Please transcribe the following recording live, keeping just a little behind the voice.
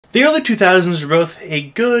The early 2000s were both a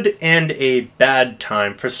good and a bad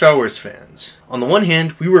time for Star Wars fans. On the one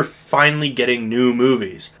hand, we were finally getting new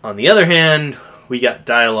movies. On the other hand, we got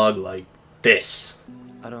dialogue like this.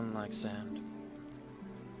 I don't like sand.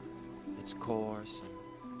 It's coarse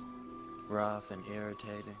and rough and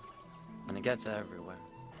irritating, and it gets everywhere.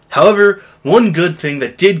 However, one good thing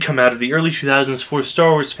that did come out of the early 2000s for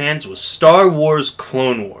Star Wars fans was Star Wars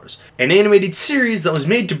Clone Wars, an animated series that was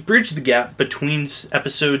made to bridge the gap between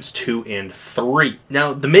episodes 2 and 3.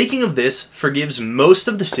 Now, the making of this forgives most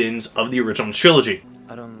of the sins of the original trilogy.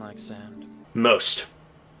 I don't like sand. Most.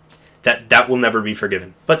 That will never be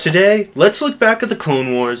forgiven. But today, let's look back at the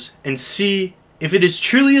Clone Wars and see if it is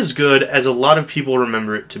truly as good as a lot of people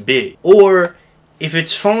remember it to be, or if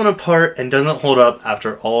it's fallen apart and doesn't hold up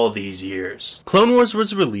after all these years. Clone Wars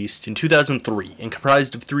was released in 2003 and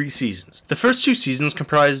comprised of 3 seasons. The first 2 seasons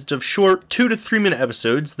comprised of short 2 to 3 minute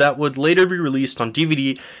episodes that would later be released on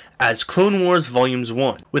DVD as Clone Wars Volumes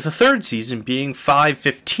 1, with the third season being 5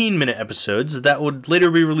 15-minute episodes that would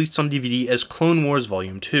later be released on DVD as Clone Wars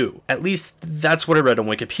Volume 2. At least, that's what I read on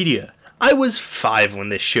Wikipedia. I was 5 when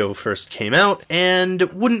this show first came out, and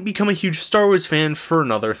wouldn't become a huge Star Wars fan for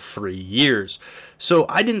another 3 years, so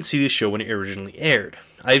I didn't see the show when it originally aired.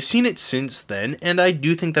 I've seen it since then, and I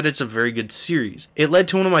do think that it's a very good series. It led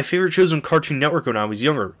to one of my favorite shows on Cartoon Network when I was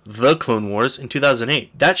younger, The Clone Wars, in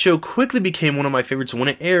 2008. That show quickly became one of my favorites when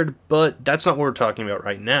it aired, but that's not what we're talking about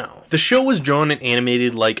right now. The show was drawn and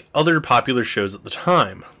animated like other popular shows at the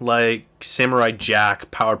time, like Samurai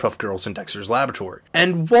Jack, Powerpuff Girls, and Dexter's Laboratory.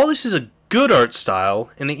 And while this is a good art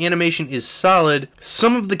style, and the animation is solid,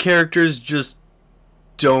 some of the characters just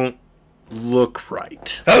don't look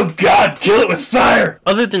right. Oh god, kill it with fire!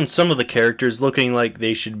 Other than some of the characters looking like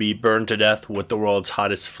they should be burned to death with the world's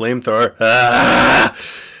hottest flamethrower,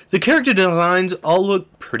 the character designs all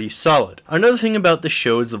look pretty solid. Another thing about the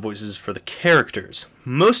show is the voices for the characters.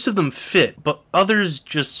 Most of them fit, but others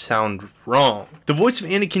just sound wrong. The voice of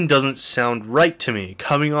Anakin doesn't sound right to me,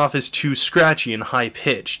 coming off as too scratchy and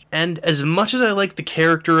high-pitched. And as much as I like the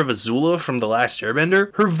character of Azula from The Last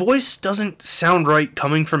Airbender, her voice doesn't sound right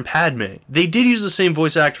coming from Padme. They did use the same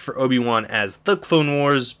voice actor for Obi-Wan as The Clone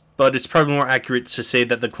Wars, but it's probably more accurate to say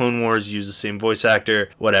that the Clone Wars use the same voice actor,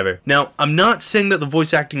 whatever. Now, I'm not saying that the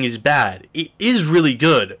voice acting is bad. It is really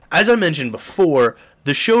good. As I mentioned before,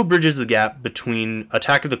 the show bridges the gap between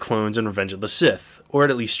Attack of the Clones and Revenge of the Sith, or it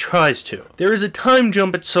at least tries to. There is a time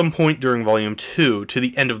jump at some point during Volume 2 to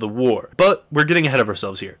the end of the war, but we're getting ahead of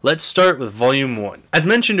ourselves here. Let's start with Volume 1. As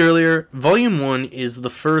mentioned earlier, Volume 1 is the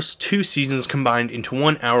first 2 seasons combined into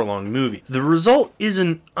one hour-long movie. The result is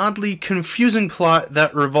an oddly confusing plot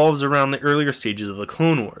that revolves around the earlier stages of the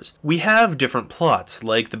Clone Wars. We have different plots,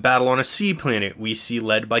 like the battle on a sea planet we see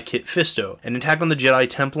led by Kit Fisto, an attack on the Jedi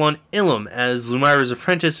Temple on Ilum as Lumira's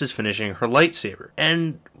apprentice is finishing her lightsaber,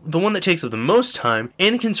 and the one that takes up the most time,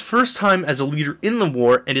 Anakin's first time as a leader in the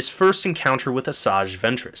war and his first encounter with Asajj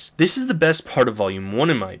Ventress. This is the best part of Volume 1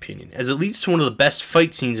 in my opinion, as it leads to one of the best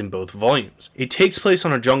fight scenes in both volumes. It takes place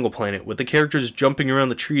on a jungle planet with the characters jumping around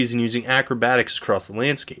the trees and using acrobatics across the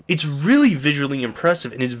landscape. It's really visually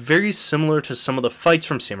impressive and is very similar to some of the fights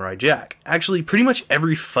from Samurai Jack. Actually, pretty much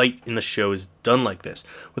every fight in the show is done like this,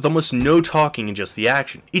 with almost no talking and just the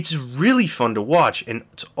action. It's really fun to watch and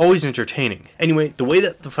it's always entertaining. Anyway, the way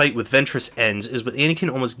that the fight with Ventress ends is with Anakin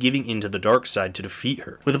almost giving in to the dark side to defeat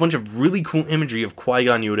her, with a bunch of really cool imagery of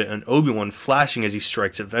Qui-Gon Yoda and Obi-Wan flashing as he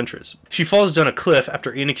strikes at Ventress. She falls down a cliff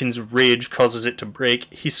after Anakin's rage causes it to break.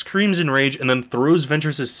 He screams in rage and then throws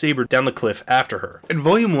Ventress' saber down the cliff after her. And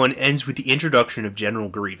Volume 1 ends with the introduction of General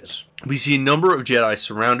Grievous. We see a number of Jedi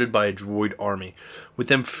surrounded by a droid army, with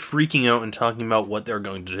them freaking out and talking about what they're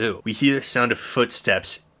going to do. We hear the sound of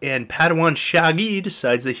footsteps, and Padawan Shaggy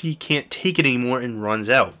decides that he can't take it anymore and runs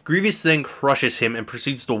out. Grievous then crushes him and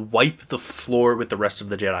proceeds to wipe the floor with the rest of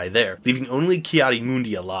the Jedi there, leaving only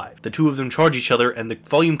Ki-Adi-Mundi alive. The two of them charge each other and the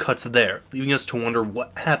volume cuts there, leaving us to wonder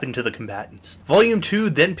what happened to the combatants. Volume 2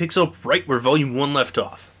 then picks up right where Volume 1 left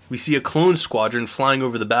off. We see a clone squadron flying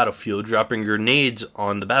over the battlefield, dropping grenades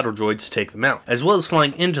on the battle droids to take them out, as well as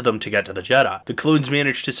flying into them to get to the Jedi. The clones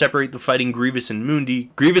manage to separate the fighting Grievous and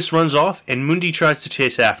Mundi. Grievous runs off, and Mundi tries to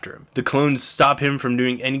chase after him. The clones stop him from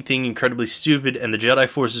doing anything incredibly stupid, and the Jedi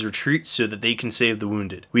forces retreat so that they can save the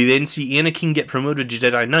wounded. We then see Anakin get promoted to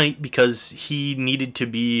Jedi Knight because he needed to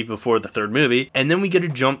be before the third movie, and then we get a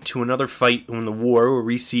jump to another fight in the war where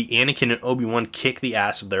we see Anakin and Obi-Wan kick the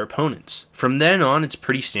ass of their opponents. From then on, it's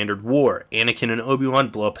pretty standard war. Anakin and Obi-Wan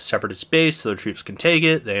blow up a separatist base so their troops can take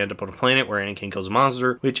it. They end up on a planet where Anakin kills a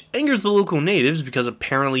monster, which angers the local natives because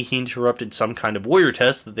apparently he interrupted some kind of warrior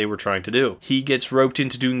test that they were trying to do. He gets roped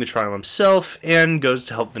into doing the trial himself and goes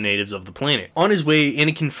to help the natives of the planet. On his way,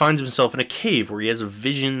 Anakin finds himself in a cave where he has a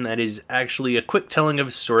vision that is actually a quick telling of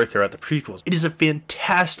his story throughout the prequels. It is a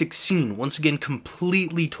fantastic scene, once again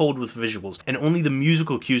completely told with visuals, and only the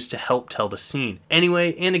musical cues to help tell the scene.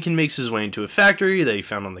 Anyway, Anakin makes his way into a factory that he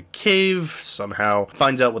found on the cave, somehow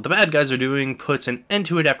finds out what the bad guys are doing, puts an end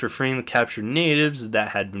to it after freeing the captured natives that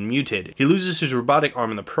had been mutated. He loses his robotic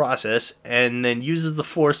arm in the process, and then uses the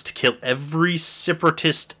Force to kill every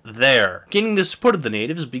separatist there, gaining the support of the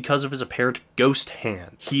natives because of his apparent ghost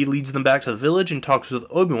hand. He leads them back to the village and talks with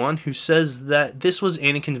Obi-Wan, who says that this was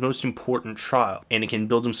Anakin's most important trial. Anakin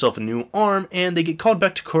builds himself a new arm, and they get called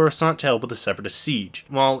back to Coruscant to help with the separatist siege.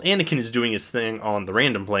 While Anakin is doing his thing on the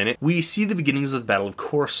random planet, we see the beginnings of the Battle of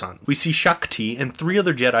Coruscant. We see Shakti and 3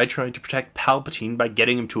 other Jedi trying to protect Palpatine by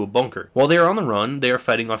getting him to a bunker. While they are on the run, they are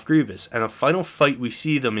fighting off Grievous, and the final fight we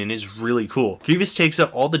see them in is really cool. Grievous takes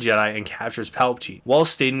out all the Jedi and captures Palpatine, while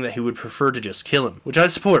stating that he would prefer to just kill him, which I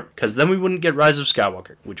support, because then we wouldn't get Rise of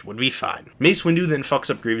Skywalker, which would be fine. Mace Windu then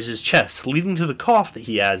fucks up Grievous's chest, leading to the cough that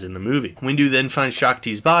he has in the movie. Windu then finds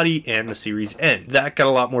Shakti's body, and the series ends. That got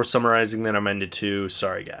a lot more summarizing than I meant it to,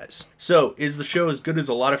 sorry guys. So, is the show as good as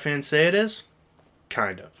a lot of fans say it is?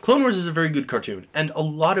 Kinda. Clone Wars is a very good cartoon, and a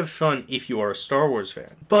lot of fun if you are a Star Wars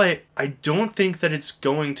fan. But I don't think that it's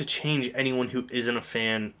going to change anyone who isn't a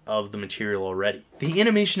fan of the material already. The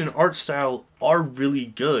animation and art style are really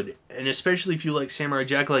good, and especially if you like Samurai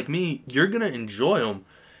Jack like me, you're gonna enjoy them.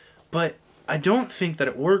 But I don't think that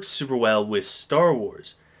it works super well with Star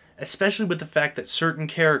Wars. Especially with the fact that certain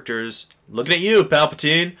characters, looking at you,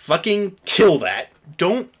 Palpatine, fucking kill that,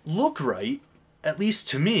 don't look right, at least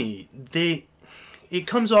to me. It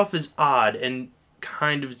comes off as odd and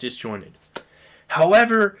kind of disjointed.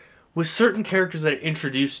 However, with certain characters that are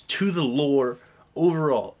introduced to the lore,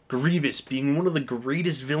 overall, Grievous being one of the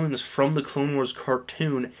greatest villains from the Clone Wars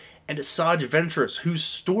cartoon, and Asajj Ventress, whose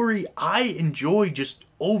story I enjoy just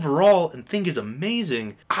overall and think is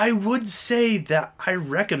amazing, I would say that I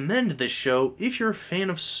recommend this show if you're a fan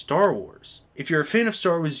of Star Wars. If you're a fan of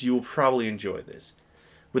Star Wars, you will probably enjoy this.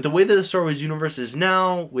 With the way that the Star Wars universe is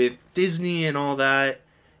now, with Disney and all that,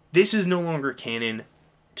 this is no longer canon.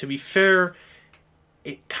 To be fair,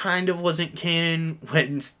 it kind of wasn't canon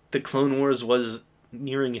when the Clone Wars was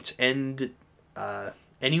nearing its end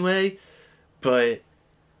anyway, but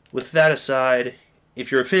with that aside, if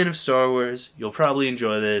you're a fan of Star Wars, you'll probably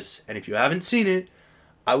enjoy this, and if you haven't seen it,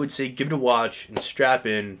 I would say give it a watch and strap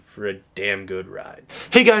in for a damn good ride.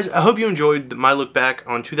 Hey guys, I hope you enjoyed my look back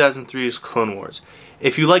on 2003's Clone Wars.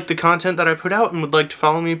 If you like the content that I put out and would like to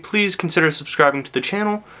follow me, please consider subscribing to the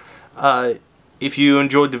channel. If you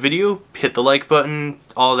enjoyed the video, hit the like button,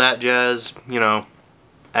 all that jazz, you know,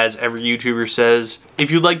 as every YouTuber says. If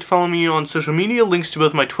you'd like to follow me on social media, links to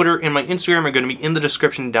both my Twitter and my Instagram are going to be in the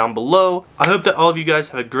description down below. I hope that all of you guys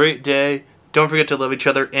have a great day. Don't forget to love each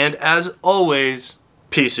other, and as always,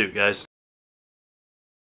 peace out, guys.